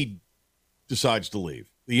 He decides to leave.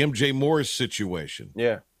 The MJ Morris situation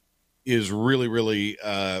is really, really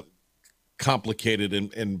complicated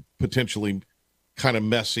and potentially kind of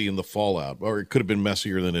messy in the fallout, or it could have been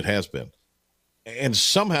messier than it has been. And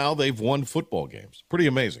somehow they've won football games. Pretty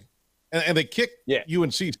amazing. And they kicked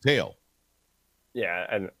UNC's tail. Yeah,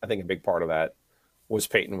 and I think a big part of that was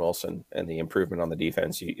Peyton Wilson and the improvement on the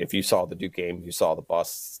defense. If you saw the Duke game, you saw the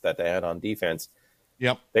busts that they had on defense.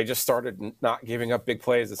 Yep. They just started not giving up big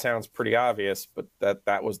plays. It sounds pretty obvious, but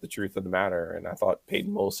that was the truth of the matter. And I thought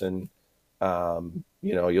Peyton Wilson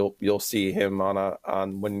You'll see him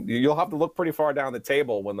when you'll have to look pretty far down the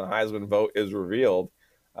table when the Heisman vote is revealed.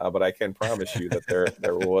 But I can promise you that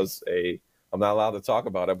there was I'm not allowed to talk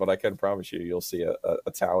about it, but I can promise you'll see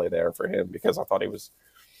a tally there for him, because I thought he was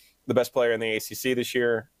the best player in the ACC this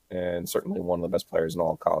year, and certainly one of the best players in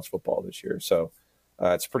all of college football this year. So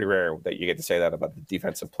it's pretty rare that you get to say that about the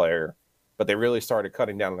defensive player. But they really started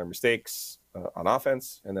cutting down on their mistakes on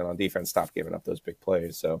offense, and then on defense stopped giving up those big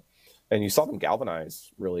plays. So, and you saw them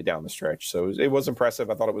galvanize really down the stretch. So it was impressive.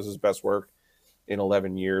 I thought it was his best work in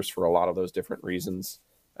 11 years for a lot of those different reasons.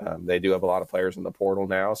 They do have a lot of players in the portal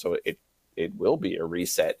now, so it will be a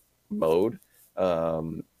reset mode.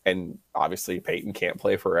 And obviously Peyton can't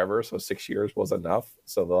play forever, so 6 years was enough.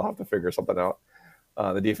 So they'll have to figure something out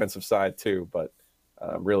on the defensive side too. But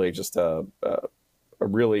really just a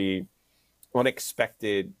really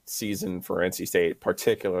unexpected season for NC State,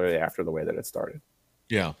 particularly after the way that it started.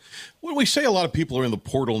 Yeah. When we say a lot of people are in the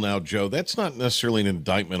portal now, Joe, that's not necessarily an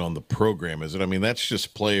indictment on the program, is it? I mean, that's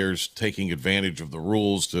just players taking advantage of the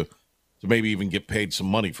rules to maybe even get paid some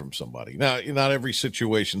money from somebody. Now, not every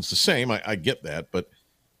situation's the same. I get that. But,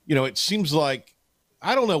 it seems like,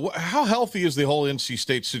 I don't know, how healthy is the whole NC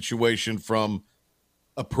State situation from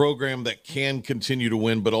a program that can continue to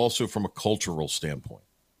win, but also from a cultural standpoint?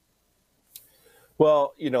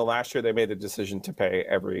 Well, last year they made the decision to pay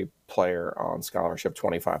every player on scholarship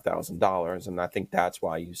 $25,000. And I think that's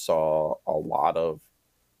why you saw a lot of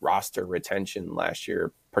roster retention last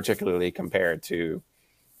year, particularly compared to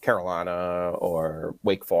Carolina or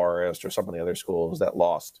Wake Forest or some of the other schools that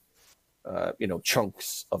lost,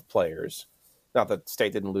 chunks of players. Not that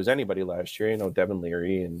State didn't lose anybody last year. Devin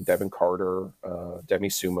Leary and Devin Carter, Demi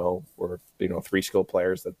Sumo were, 3 skilled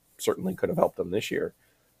players that certainly could have helped them this year,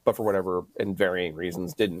 but for whatever and varying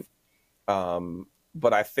reasons didn't.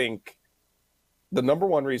 But I think the number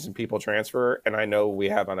one reason people transfer, and I know we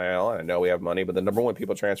have NIL and I know we have money, but the number one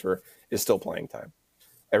people transfer is still playing time.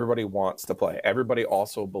 Everybody wants to play. Everybody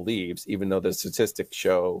also believes, even though the statistics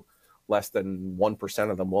show less than 1%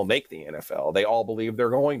 of them will make the NFL, they all believe they're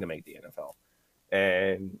going to make the NFL.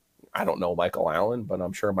 And I don't know Michael Allen, but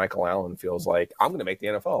I'm sure Michael Allen feels like, I'm going to make the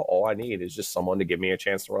NFL. All I need is just someone to give me a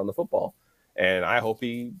chance to run the football. And I hope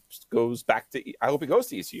he goes to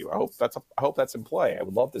ECU. I hope that's in play. I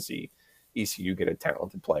would love to see ECU get a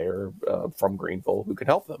talented player from Greenville who can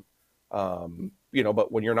help them.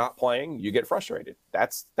 But when you're not playing, you get frustrated.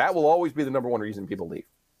 That will always be the number one reason people leave,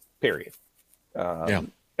 period.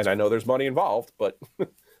 And I know there's money involved, but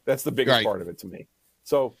that's the biggest part of it to me.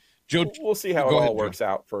 So Joe, we'll see how it all works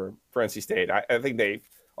out for NC State. I think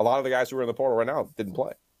a lot of the guys who are in the portal right now didn't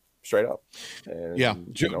play, straight up. And,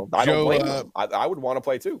 I don't blame them. I would want to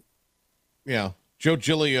play too. Yeah. Joe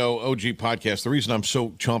Giglio, OG Podcast. The reason I'm so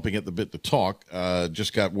chomping at the bit to talk,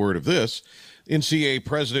 just got word of this. NCAA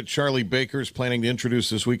President Charlie Baker is planning to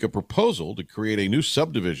introduce this week a proposal to create a new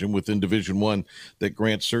subdivision within Division I that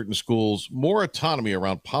grants certain schools more autonomy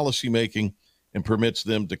around policymaking and permits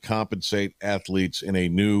them to compensate athletes in a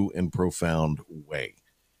new and profound way.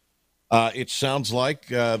 It sounds like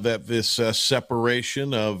that this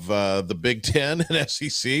separation of the Big Ten and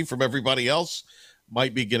SEC from everybody else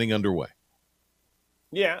might be getting underway.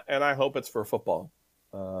 Yeah, and I hope it's for football.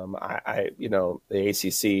 The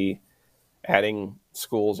ACC adding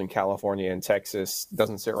schools in California and Texas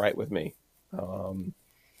doesn't sit right with me.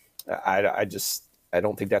 I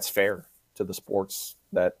don't think that's fair to the sports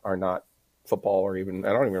that are not football, or even,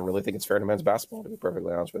 I don't even really think it's fair to men's basketball, to be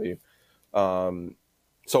perfectly honest with you.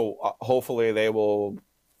 So hopefully they will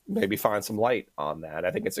maybe find some light on that.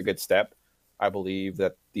 I think it's a good step. I believe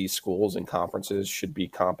that these schools and conferences should be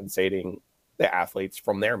compensating the athletes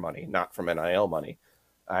from their money, not from NIL money.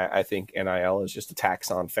 I think NIL is just a tax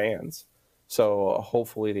on fans. So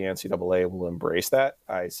hopefully the NCAA will embrace that.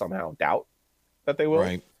 I somehow doubt that they will,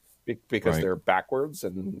 right, because they're backwards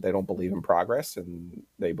and they don't believe in progress, and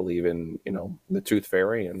they believe in, the tooth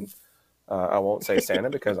fairy. And I won't say Santa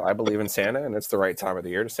because I believe in Santa and it's the right time of the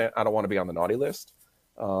year to Santa. I don't want to be on the naughty list.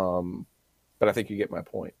 But I think you get my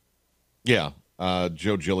point. Yeah.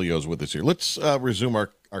 Joe Giglio's with us here. Let's resume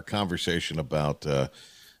our conversation about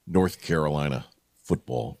North Carolina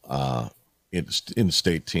football in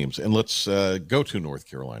state teams. And let's go to North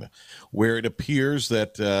Carolina, where it appears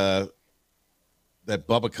that that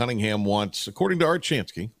Bubba Cunningham wants, according to Art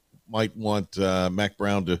Chansky, might want Mack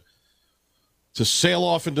Brown to sail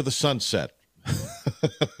off into the sunset.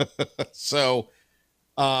 So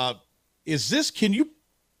is this, can you,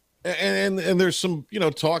 and there's some,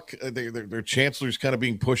 talk, their chancellor's kind of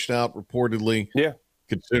being pushed out reportedly. Yeah.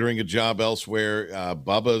 considering a job elsewhere.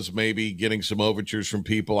 Bubba's maybe getting some overtures from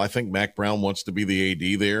people. I think Mac Brown wants to be the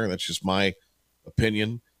AD there. That's just my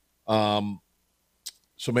opinion.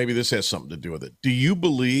 So maybe this has something to do with it. Do you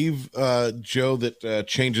believe, Joe, that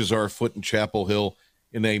changes are afoot in Chapel Hill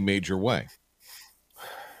in a major way?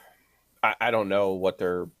 I don't know what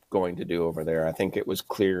they're going to do over there. I think it was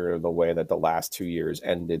clear the way that the last 2 years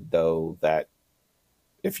ended, though, that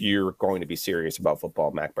if you're going to be serious about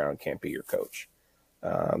football, Mac Brown can't be your coach.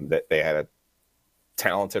 That they had a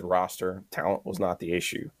talented roster. Talent was not the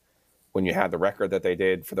issue. When you had the record that they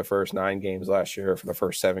did for the first 9 games last year, for the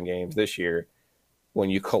first 7 games this year, when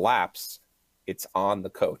you collapse, it's on the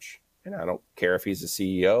coach. And I don't care if he's the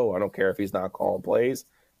CEO. I don't care if he's not calling plays.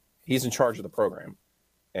 He's in charge of the program.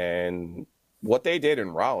 And what they did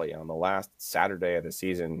in Raleigh on the last Saturday of the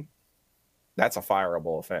season, that's a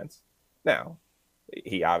fireable offense. Now,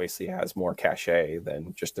 he obviously has more cachet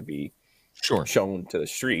than just to be shown to the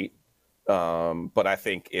street. But I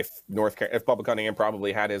think if Bubba Cunningham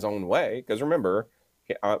probably had his own way, because remember,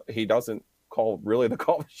 he doesn't call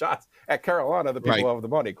the shots. At Carolina, the people who have the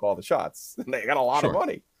money call the shots. And they got a lot of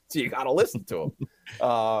money, so you got to listen to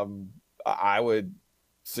them. I would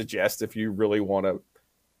suggest if you really want to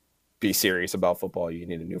be serious about football, you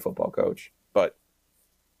need a new football coach. But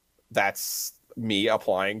that's me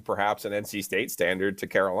applying perhaps an NC State standard to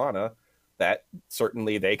Carolina, that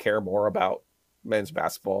certainly they care more about men's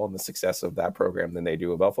basketball and the success of that program than they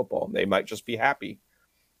do about football. They might just be happy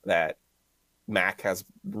that Mac has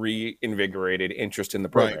reinvigorated interest in the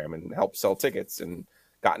program and helped sell tickets and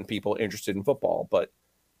gotten people interested in football. But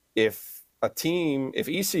if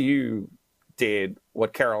ECU did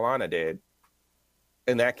what Carolina did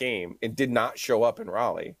in that game and did not show up in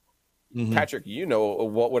Raleigh, Patrick, you know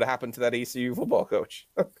what would happen to that ECU football coach.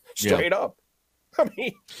 Straight up. I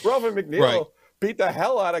mean, Robin McNeil beat the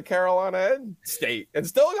hell out of Carolina State and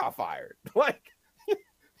still got fired. Like,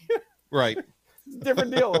 it's a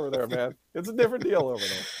different deal over there, man. It's a different deal over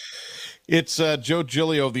there. It's Joe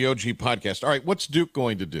Giglio of the OG podcast. All right, what's Duke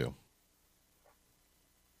going to do?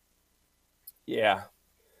 Yeah.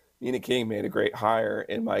 Nina King made a great hire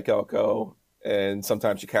in Mike Elko, and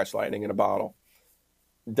sometimes you catch lightning in a bottle.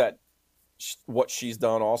 What she's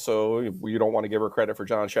done also, you don't want to give her credit for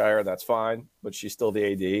John Shire, that's fine, but she's still the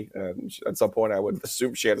AD. And at some point, I would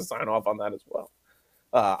assume she had to sign off on that as well.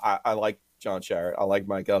 I like John Shire. I like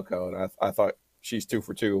Mike Elko, and I thought she's 2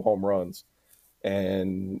 for 2 home runs.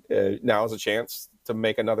 And now is a chance to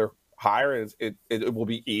make another hire. It will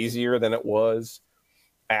be easier than it was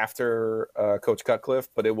after Coach Cutcliffe,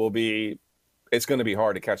 but it's going to be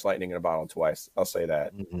hard to catch lightning in a bottle twice. I'll say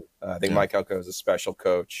that. I think Mike Elko is a special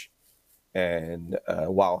coach. And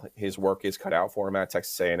while his work is cut out for him at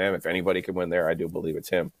Texas A&M, if anybody can win there, I do believe it's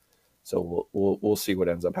him. So we'll see what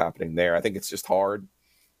ends up happening there. I think it's just hard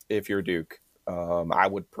if you're Duke. I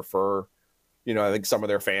would prefer, I think some of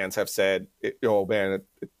their fans have said, I'd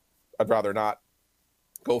rather not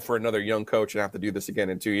go for another young coach and have to do this again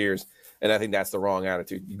in 2 years. And I think that's the wrong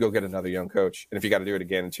attitude. You go get another young coach, and if you got to do it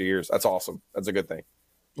again in 2 years, that's awesome. That's a good thing.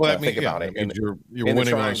 Well, think about it. You're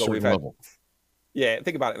winning on a certain level. Yeah,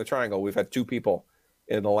 think about it. In the triangle, we've had 2 people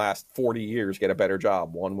in the last 40 years get a better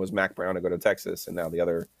job. One was Mac Brown to go to Texas, and now the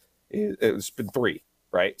other, it's been 3,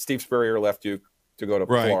 right? Steve Spurrier left Duke to go to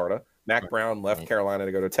Florida. Mac Brown left Carolina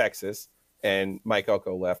to go to Texas, and Mike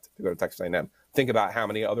Elko left to go to Texas A&M. Think about how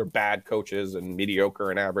many other bad coaches and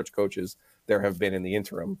mediocre and average coaches there have been in the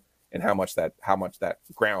interim, and how much that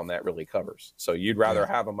ground that really covers. So you'd rather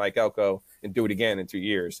have a Mike Elko and do it again in 2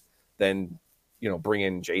 years than bring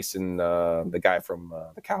in Jason, the guy from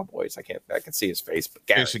the Cowboys. I can see his face, but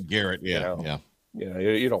Jason Garrett, you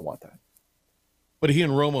don't want that. But he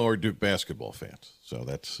and Romo are Duke basketball fans, so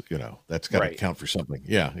that's got to count for something.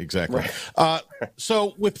 Yeah, exactly. Right.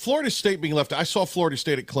 So with Florida State being left, I saw Florida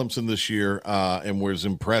State at Clemson this year and was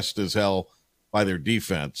impressed as hell by their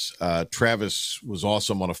defense. Travis was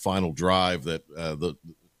awesome on a final drive that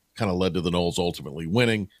kind of led to the Noles ultimately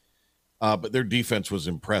winning, but their defense was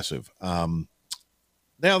impressive.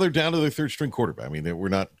 Now they're down to their third string quarterback. I mean, we're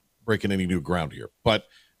not breaking any new ground here, but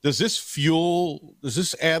does this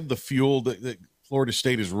add the fuel that Florida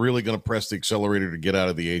State is really going to press the accelerator to get out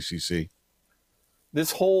of the ACC?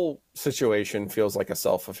 This whole situation feels like a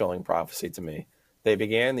self-fulfilling prophecy to me. They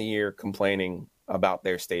began the year complaining about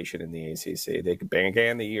their station in the ACC. They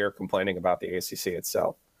began the year complaining about the ACC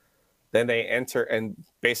itself. Then they enter and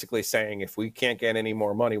basically saying, if we can't get any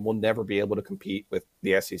more money, we'll never be able to compete with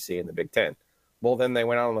the SEC and the Big Ten. Well, then they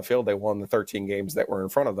went out on the field. They won the 13 games that were in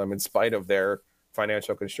front of them in spite of their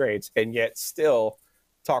financial constraints, and yet still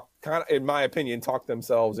in my opinion, talk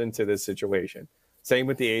themselves into this situation. Same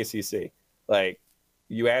with the ACC. Like,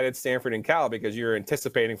 you added Stanford and Cal because you're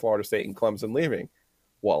anticipating Florida State and Clemson leaving.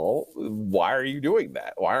 Well, why are you doing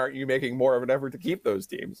that? Why aren't you making more of an effort to keep those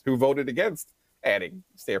teams who voted against adding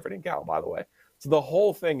Stanford and Cal, by the way? So the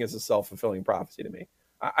whole thing is a self-fulfilling prophecy to me.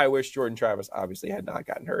 I wish Jordan Travis obviously had not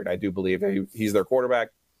gotten hurt. I do believe he's their quarterback.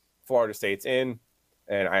 Florida State's in,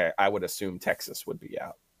 and I would assume Texas would be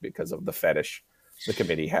out because of the fetish the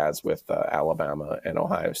committee has with Alabama and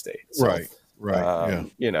Ohio State. So,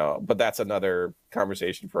 right. But that's another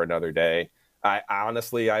conversation for another day.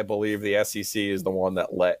 I believe the SEC is the one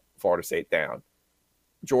that let Florida State down.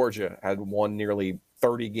 Georgia had won nearly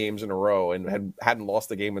 30 games in a row and hadn't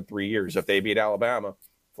lost a game in 3 years. If they beat Alabama,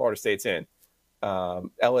 Florida State's in.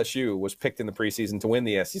 LSU was picked in the preseason to win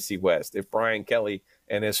the SEC West. If Brian Kelly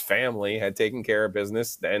and his family had taken care of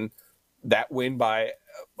business, then that win by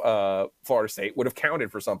Florida State would have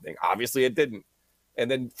counted for something. Obviously, it didn't. And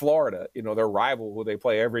then Florida, their rival who they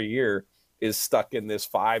play every year, is stuck in this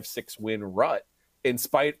 5-6 win rut in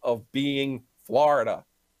spite of being Florida.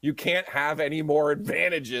 You can't have any more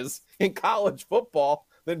advantages in college football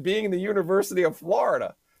than being the University of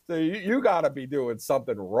Florida. So you got to be doing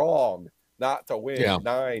something wrong not to win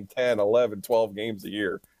 9, 10, 11, 12 games a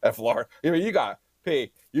year at Florida. You got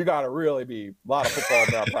to really be a lot of football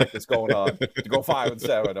malpractice going on to go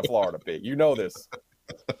 5-7 at Florida, Pete. You know this.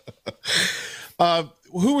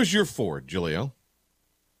 Who was your forward, Giglio?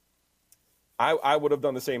 I would have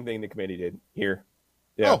done the same thing the committee did here.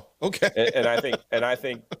 Yeah. Oh, okay. and I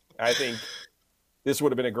think this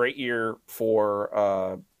would have been a great year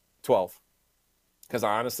for 12. Because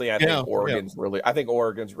honestly, I think Oregon's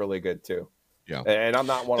really good too. Yeah. And I'm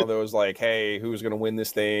not one of those like, hey, who's going to win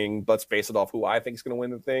this thing? Let's base it off who I think is going to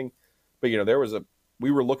win the thing. But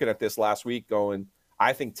we were looking at this last week going,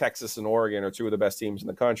 I think Texas and Oregon are two of the best teams in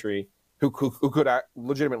the country who could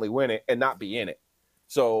legitimately win it and not be in it.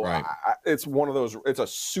 So it's one of those.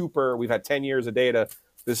 We've had 10 years of data.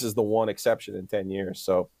 This is the one exception in 10 years.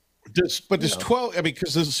 So. Does 12? I mean,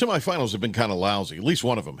 because the semifinals have been kind of lousy. At least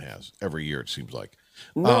one of them has every year. It seems like.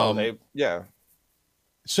 No,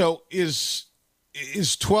 So is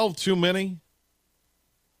 12 too many?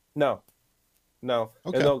 No. Okay.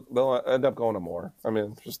 And they'll end up going to more. I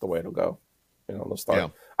mean, it's just the way it'll go. They'll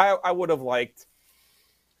start. Yeah. I would have liked.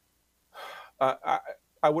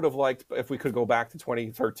 I would have liked if we could go back to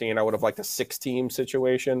 2013. I would have liked a 6-team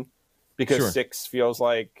situation because 6 feels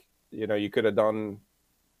like you could have done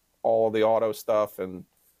all the auto stuff, and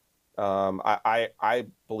I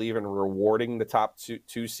believe in rewarding the top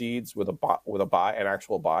two seeds with an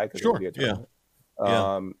actual bye.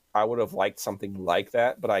 I would have liked something like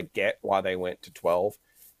that, but I get why they went to 12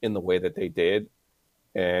 in the way that they did,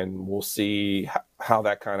 and we'll see how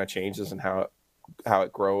that kind of changes and how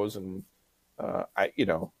it grows. And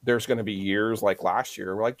there's going to be years like last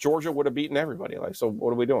year, where, like, Georgia would have beaten everybody. Like, so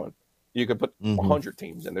what are we doing? You could put 100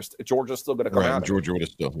 teams in. Georgia's still going to come out. Georgia would have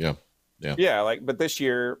still, But this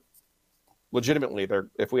year, legitimately,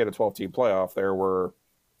 if we had a 12-team playoff, there were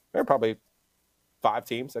probably 5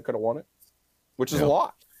 teams that could have won it, which is a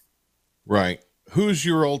lot. Right. Who's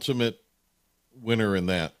your ultimate winner in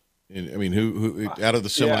that? I mean, who out of the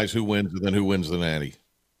semis, who wins, and then who wins the Natty?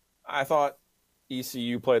 I thought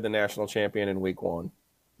ECU played the national champion in week 1.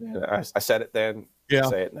 I said it then. I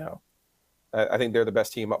say it now. I think they're the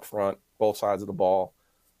best team up front, both sides of the ball.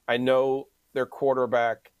 I know their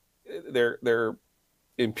quarterback, they're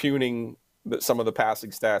impugning some of the passing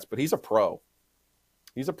stats, but he's a pro.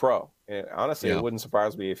 And honestly, it wouldn't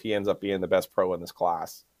surprise me if he ends up being the best pro in this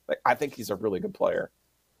class. Like, I think he's a really good player.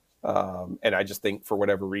 And I just think for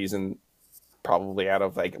whatever reason, probably out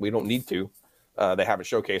of, like, we don't need to, they haven't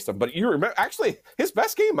showcased him. But you remember, actually, his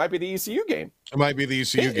best game might be the ECU game. It might be the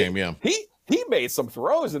ECU game, yeah. He made some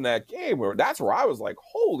throws in that game that's where I was like,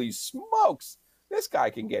 holy smokes, this guy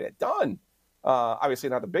can get it done. Obviously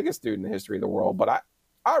not the biggest dude in the history of the world, but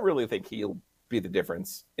I really think he'll be the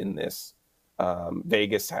difference in this.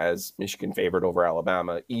 Vegas has Michigan favored over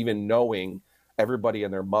Alabama, even knowing everybody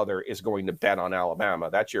and their mother is going to bet on Alabama.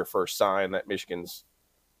 That's your first sign that Michigan's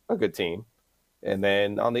a good team. And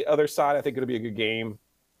then on the other side, I think it'll be a good game.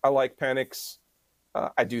 I like Penix.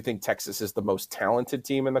 I do think Texas is the most talented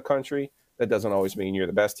team in the country. That doesn't always mean you're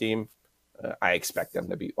the best team. I expect them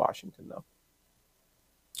to beat Washington, though.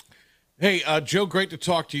 Hey, Joe, great to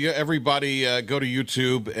talk to you. Everybody go to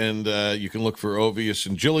YouTube, and you can look for Ovius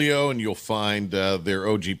and Giglio, and you'll find their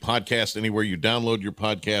OG podcast. Anywhere you download your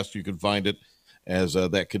podcast, you can find it as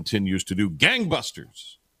that continues to do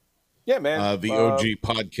gangbusters. Yeah, man. The OG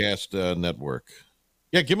podcast network.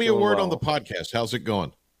 Yeah, give me a word on the podcast. How's it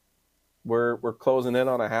going? We're closing in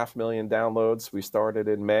on 500,000 downloads. We started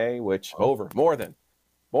in May, which more than.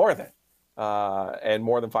 and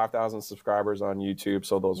more than 5,000 subscribers on YouTube.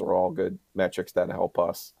 So those are all good metrics that help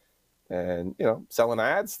us. And, selling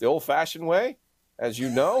ads the old-fashioned way, as you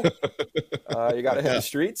know. You got to hit the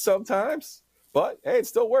streets sometimes. But, hey, it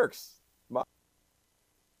still works.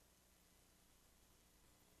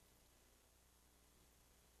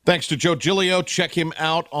 Thanks to Joe Giglio. Check him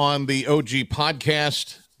out on the OG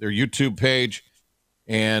Podcast, their YouTube page,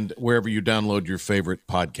 and wherever you download your favorite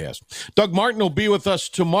podcast. Doug Martin will be with us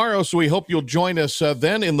tomorrow, so we hope you'll join us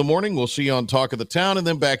then in the morning. We'll see you on Talk of the Town, and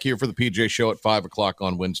then back here for the PJ Show at 5 o'clock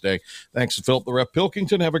on Wednesday. Thanks to Philip the Ref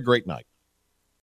Pilkington. Have a great night.